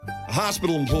A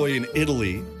hospital employee in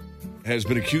Italy has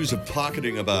been accused of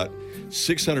pocketing about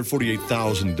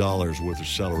 $648,000 worth of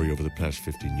salary over the past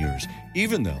 15 years,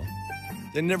 even though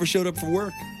they never showed up for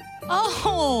work.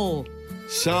 Oh.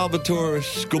 Salvatore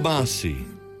Scomasi.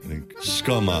 I think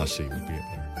Scomasi would be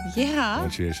a better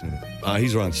pronunciation of it.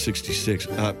 He's around 66.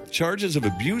 Charges of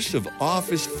abuse of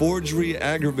office, forgery,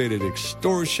 aggravated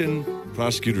extortion.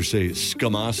 Prosecutors say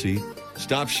Scomasi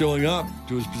stopped showing up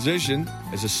to his position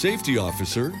as a safety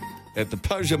officer at the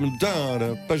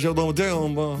Pajamdana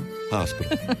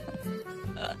Hospital.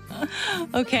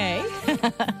 Okay.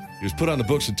 He was put on the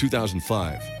books in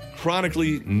 2005.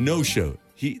 Chronically no-showed.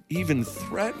 He even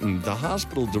threatened the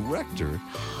hospital director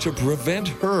to prevent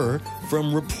her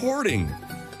from reporting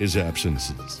his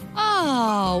absences.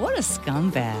 Oh, what a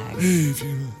scumbag. Hey, if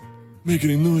you make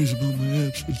any noise about my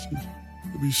absences,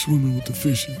 I'll be swimming with the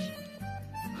fishes.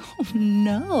 Oh,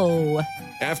 no.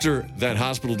 After that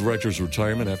hospital director's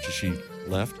retirement, after she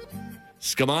left,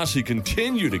 Scamasi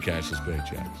continued to cash his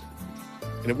paychecks.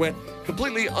 And it went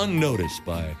completely unnoticed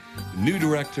by the new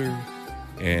director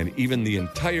and even the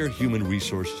entire human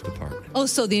resources department. Oh,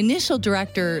 so the initial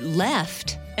director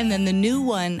left, and then the new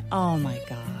one, oh my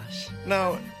gosh.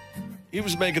 Now, he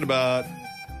was making about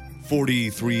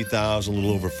 $43,000, a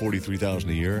little over $43,000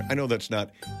 a year. I know that's not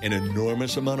an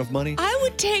enormous amount of money. I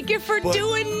would take it for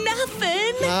doing nothing.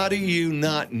 How do you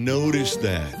not notice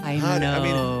that? I know. I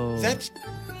mean, that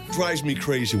drives me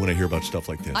crazy when I hear about stuff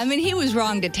like this. I mean, he was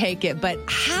wrong to take it, but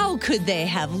how could they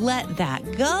have let that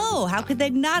go? How could they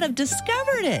not have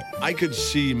discovered it? I could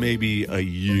see maybe a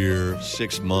year,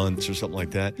 6 months or something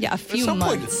like that. Yeah, a few At some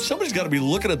point, months. somebody's got to be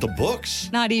looking at the books.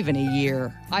 Not even a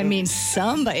year. I mean,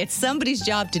 it's somebody's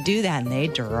job to do that, and they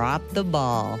dropped the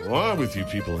ball. What's wrong with you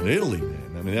people in Italy, man?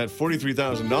 I mean, that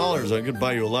 $43,000, I could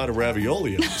buy you a lot of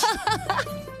ravioli.